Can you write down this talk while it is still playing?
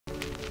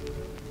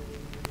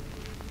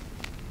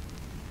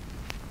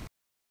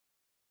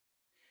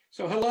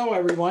So hello,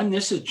 everyone.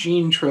 This is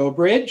Gene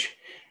Trowbridge.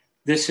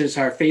 This is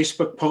our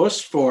Facebook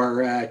post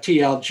for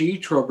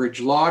TLG, Trowbridge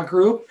Law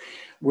Group.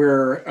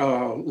 We're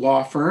a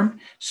law firm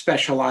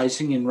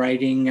specializing in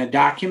writing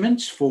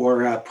documents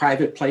for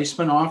private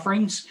placement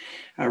offerings,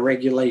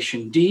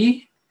 Regulation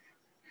D,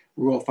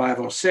 Rule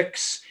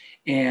 506,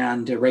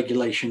 and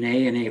Regulation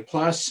A and A+,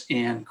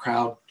 and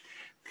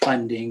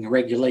crowdfunding,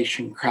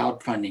 regulation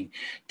crowdfunding.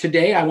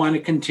 Today, I want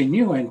to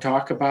continue and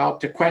talk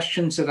about the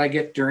questions that I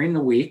get during the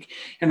week.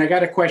 And I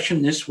got a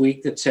question this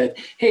week that said,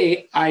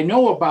 hey, I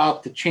know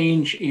about the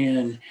change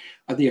in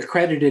the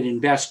accredited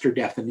investor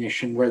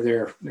definition, where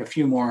there are a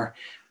few more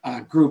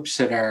groups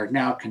that are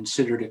now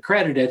considered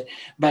accredited,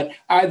 but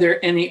are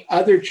there any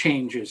other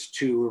changes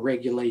to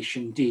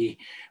Regulation D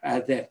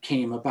that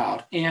came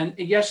about? And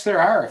yes,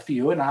 there are a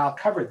few, and I'll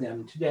cover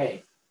them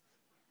today.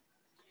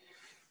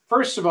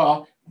 First of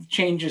all,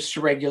 changes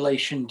to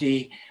Regulation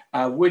D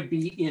would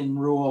be in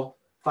Rule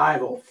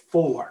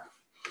 504.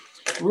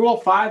 Rule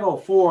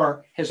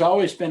 504 has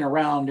always been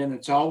around, and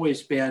it's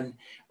always been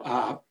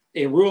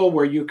a rule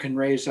where you can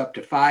raise up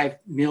to $5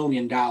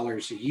 million a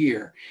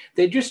year.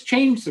 They just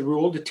changed the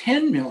rule to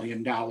 $10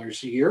 million a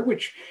year,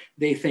 which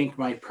they think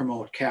might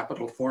promote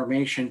capital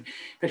formation.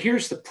 But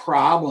here's the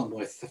problem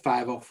with the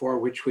 504,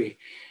 which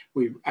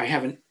I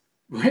haven't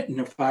written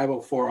a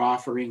 504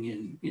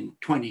 offering in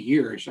 20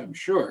 years, I'm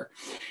sure.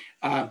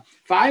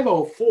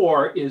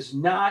 504 is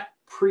not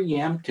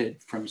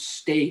preempted from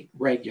state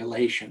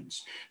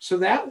regulations. So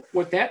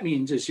what that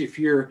means is if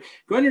you're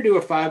going to do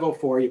a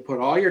 504, you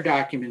put all your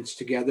documents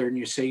together and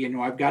you say, you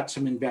know, I've got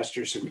some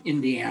investors from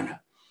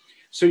Indiana.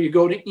 So you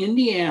go to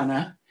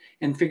Indiana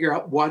and figure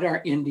out what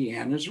are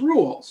Indiana's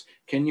rules.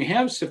 Can you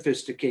have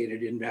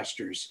sophisticated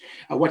investors?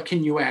 What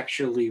can you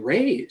actually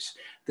raise?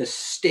 The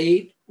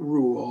state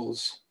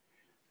rules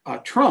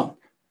trump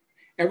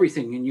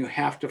everything, and you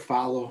have to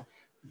follow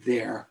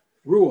their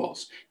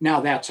rules. Now,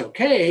 that's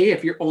okay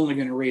if you're only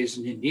going to raise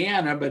in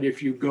Indiana, but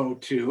if you go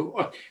to,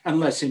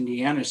 unless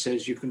Indiana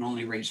says you can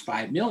only raise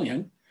 5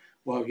 million,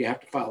 well, you have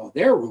to follow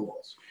their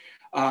rules.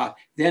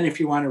 Then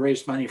if you want to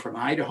raise money from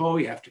Idaho,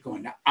 you have to go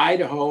into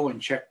Idaho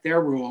and check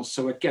their rules.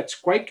 So it gets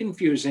quite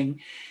confusing.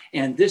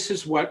 And this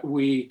is what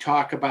we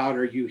talk about,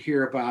 or you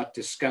hear about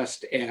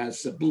discussed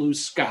as the blue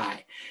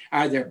sky.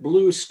 Are there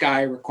blue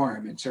sky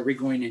requirements? Are we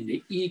going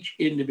into each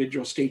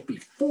individual state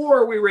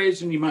before we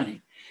raise any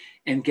money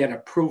and get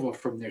approval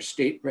from their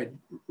state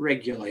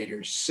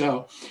regulators?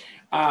 So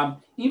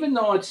even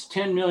though it's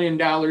 $10 million,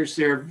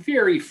 there are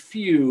very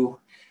few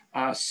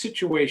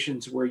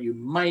situations where you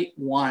might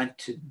want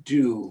to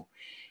do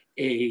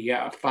a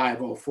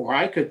 504.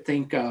 I could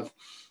think of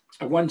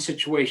one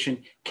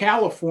situation.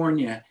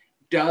 California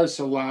does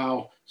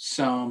allow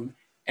some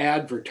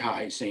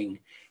advertising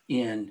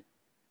in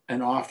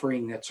an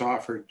offering that's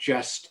offered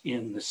just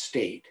in the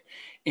state.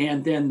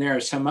 And then there are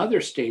some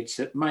other states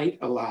that might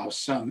allow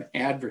some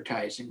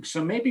advertising.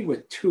 So maybe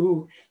with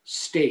 2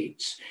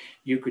 states,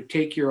 you could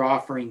take your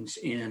offerings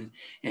in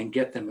and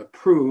get them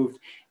approved.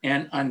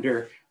 And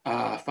under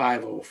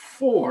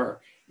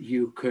 504,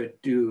 you could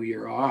do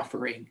your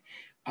offering.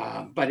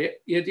 But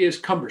it is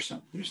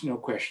cumbersome. There's no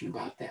question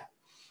about that.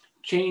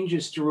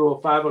 Changes to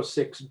Rule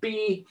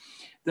 506B.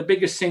 The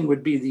biggest thing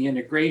would be the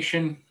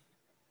integration.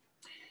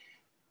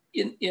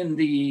 In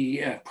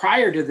the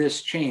prior to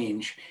this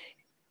change,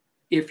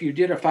 if you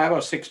did a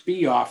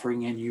 506B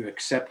offering and you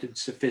accepted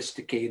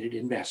sophisticated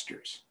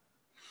investors,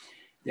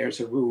 there's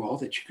a rule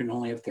that you can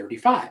only have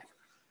 35.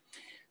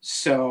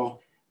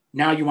 So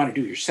now you want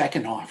to do your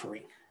second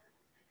offering.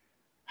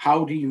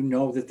 How do you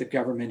know that the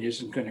government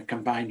isn't going to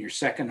combine your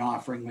second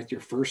offering with your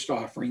first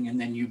offering and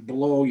then you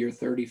blow your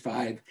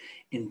 35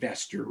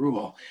 investor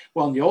rule?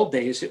 Well, in the old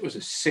days, it was a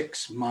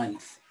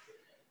 6-month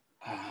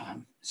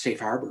safe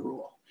harbor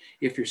rule.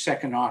 If your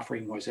second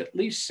offering was at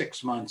least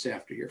 6 months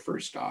after your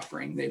first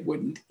offering, they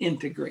wouldn't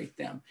integrate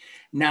them.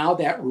 Now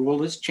that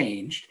rule has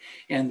changed,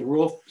 and the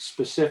rule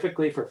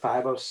specifically for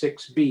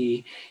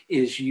 506B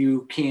is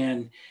you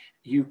can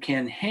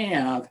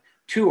have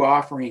 2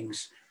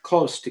 offerings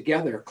close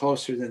together,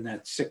 closer than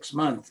that 6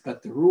 months,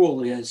 but the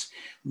rule is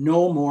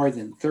no more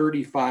than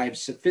 35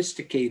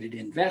 sophisticated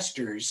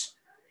investors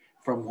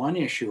from one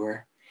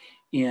issuer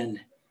in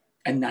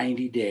a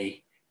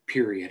 90-day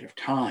period of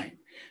time.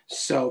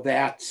 So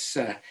that's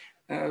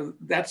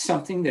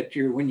something that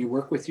when you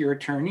work with your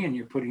attorney and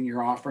you're putting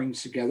your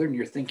offerings together and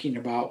you're thinking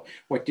about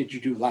what did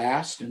you do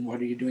last and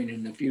what are you doing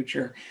in the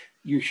future,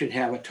 you should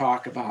have a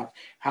talk about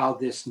how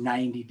this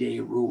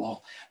 90-day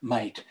rule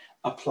might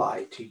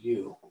apply to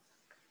you.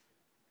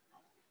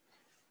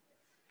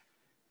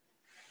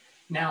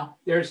 Now,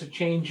 there's a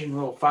change in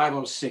Rule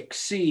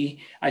 506C.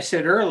 I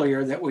said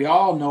earlier that we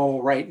all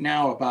know right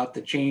now about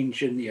the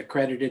change in the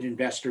accredited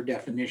investor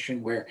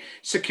definition, where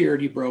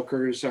security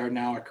brokers are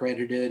now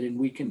accredited and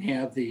we can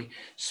have the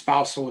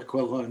spousal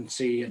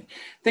equivalency and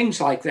things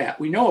like that.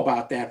 We know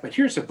about that, but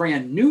here's a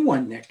brand new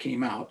one that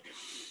came out.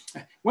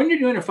 When you're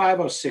doing a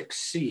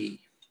 506C,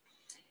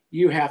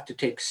 you have to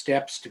take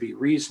steps to be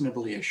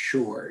reasonably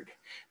assured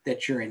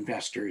that your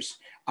investors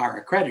are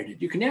accredited.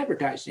 You can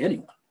advertise to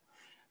anyone.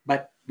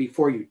 But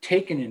before you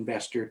take an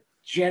investor,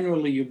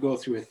 generally you go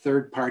through a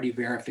third-party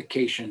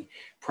verification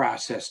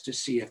process to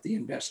see if the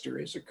investor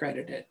is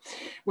accredited.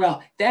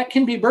 Well, that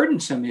can be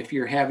burdensome if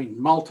you're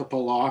having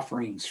multiple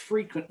offerings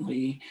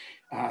frequently.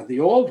 The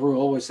old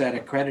rule was that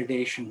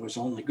accreditation was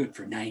only good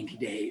for 90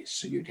 days,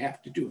 so you'd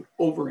have to do it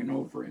over and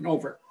over and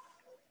over.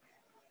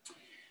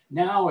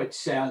 Now it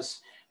says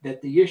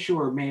that the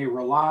issuer may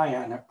rely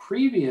on a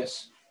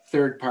previous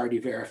third-party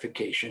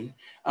verification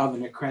of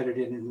an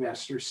accredited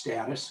investor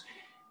status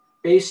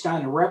based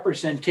on a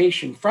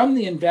representation from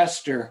the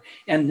investor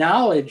and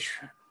knowledge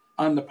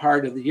on the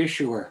part of the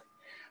issuer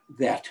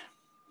that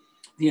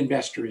the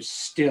investor is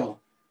still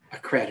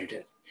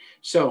accredited.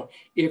 So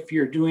if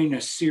you're doing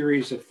a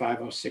series of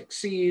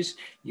 506Cs,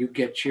 you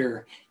get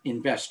your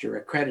investor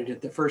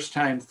accredited the first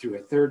time through a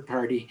third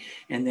party,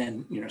 and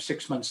then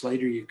 6 months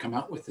later you come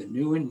out with a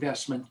new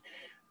investment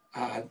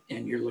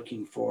and you're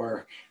looking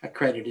for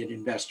accredited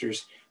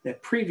investors,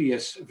 that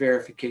previous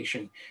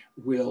verification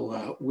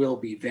will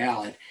be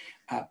valid.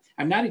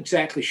 I'm not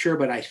exactly sure,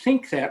 but I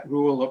think that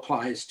rule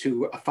applies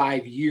to a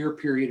 5-year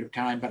period of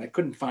time, but I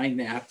couldn't find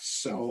that.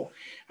 So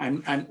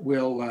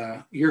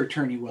your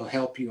attorney will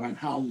help you on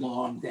how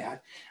long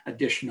that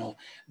additional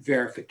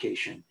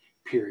verification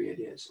period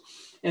is.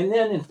 And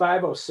then in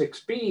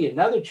 506B,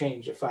 another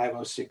change of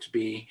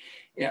 506B,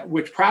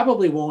 which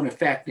probably won't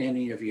affect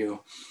any of you,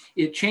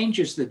 it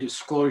changes the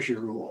disclosure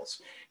rules.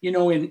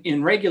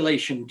 In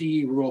Regulation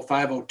D, Rule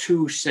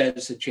 502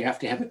 says that you have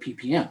to have a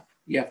PPM.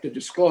 You have to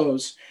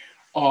disclose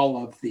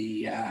all of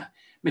the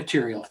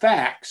material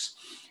facts.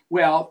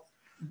 Well,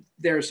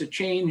 there's a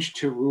change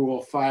to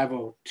Rule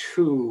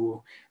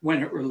 502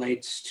 when it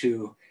relates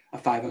to a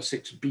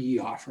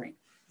 506B offering.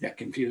 Is that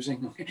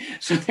confusing? Okay.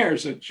 So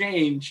there's a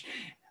change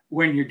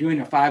when you're doing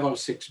a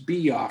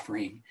 506B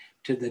offering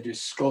to the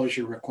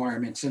disclosure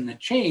requirements. And the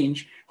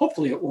change,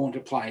 hopefully it won't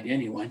apply to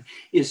anyone,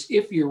 is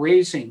if you're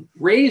raising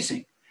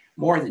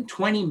more than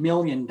 $20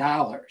 million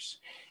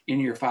in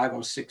your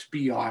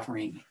 506B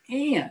offering,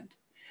 and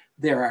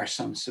there are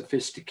some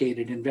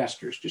sophisticated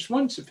investors, just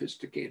one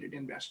sophisticated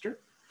investor,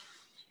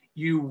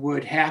 you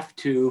would have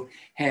to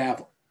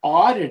have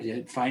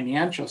audited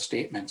financial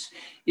statements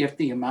if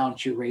the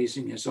amount you're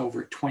raising is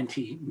over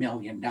 $20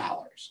 million.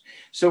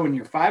 So in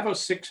your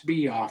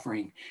 506B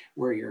offering,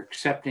 where you're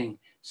accepting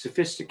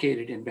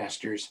sophisticated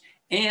investors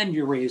and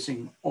you're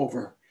raising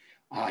over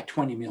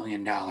 $20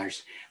 million,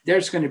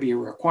 there's going to be a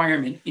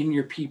requirement in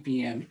your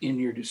PPM, in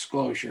your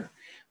disclosure,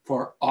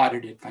 for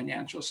audited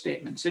financial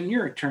statements. And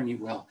your attorney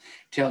will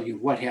tell you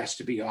what has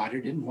to be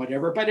audited and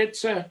whatever, but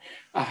it's a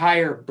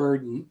higher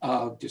burden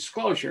of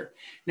disclosure.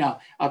 Now,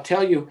 I'll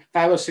tell you,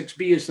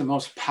 506B is the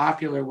most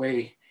popular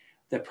way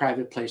that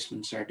private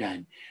placements are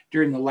done.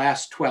 During the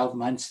last 12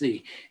 months,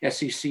 the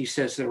SEC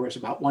says there was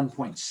about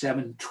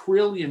 $1.7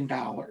 trillion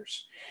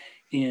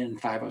in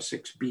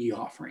 506B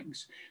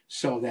offerings.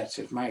 So that's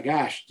it. My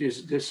gosh, this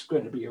is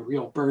going to be a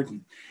real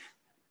burden.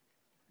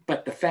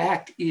 But the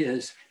fact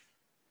is,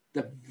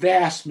 the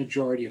vast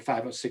majority of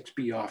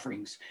 506B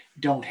offerings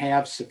don't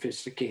have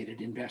sophisticated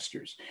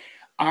investors.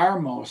 Our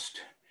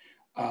most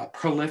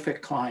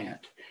prolific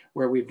client,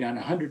 where we've done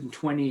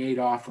 128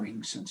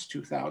 offerings since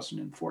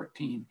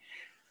 2014,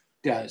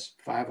 does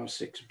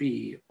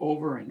 506B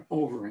over and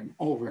over and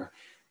over.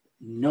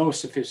 No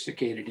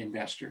sophisticated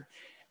investor.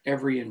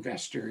 Every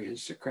investor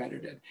is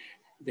accredited.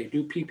 They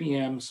do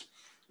PPMs.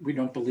 We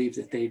don't believe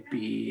that they'd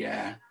be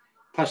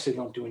plus they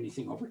don't do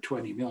anything over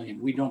 20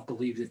 million. We don't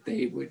believe that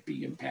they would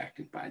be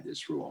impacted by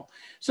this rule.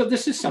 So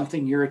this is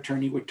something your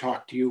attorney would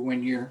talk to you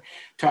when you're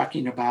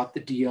talking about the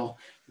deal,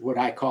 what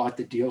I call it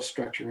the deal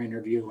structure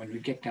interview. When we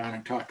get down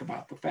and talk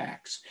about the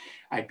facts,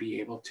 I'd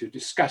be able to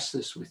discuss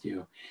this with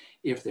you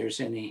if there's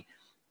any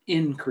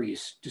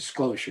increased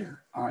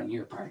disclosure on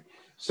your part.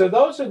 So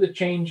those are the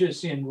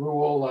changes in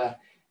Reg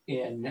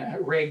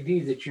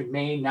D that you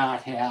may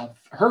not have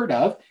heard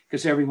of,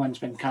 because everyone's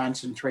been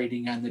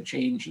concentrating on the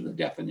change in the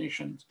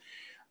definitions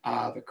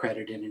of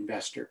accredited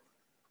investor.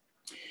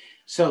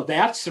 So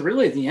that's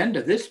really the end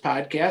of this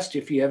podcast.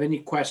 If you have any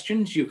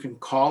questions, you can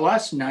call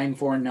us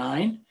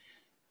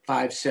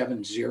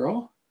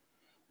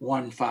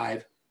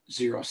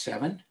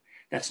 949-570-1507.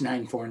 That's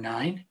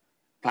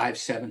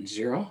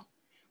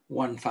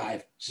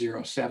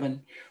 949-570-1507.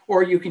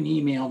 Or you can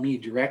email me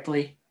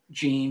directly,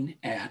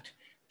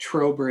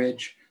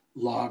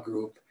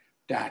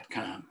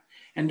 Gene@TrowbridgeLawGroup.com.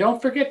 And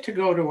don't forget to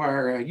go to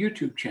our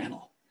YouTube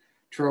channel,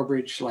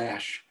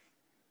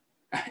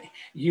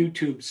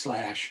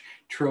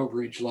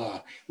 YouTube/Trowbridge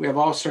Law. We have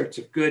all sorts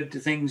of good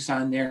things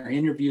on there,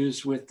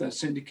 interviews with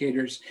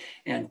syndicators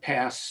and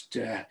past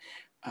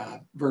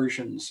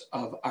versions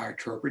of our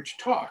Trowbridge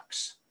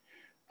Talks,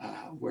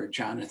 where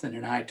Jonathan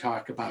and I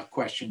talk about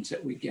questions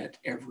that we get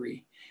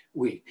every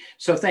week.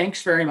 So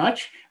thanks very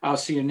much. I'll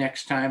see you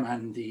next time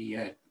on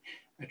the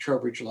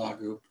Trowbridge Law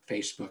Group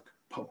Facebook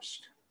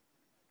post.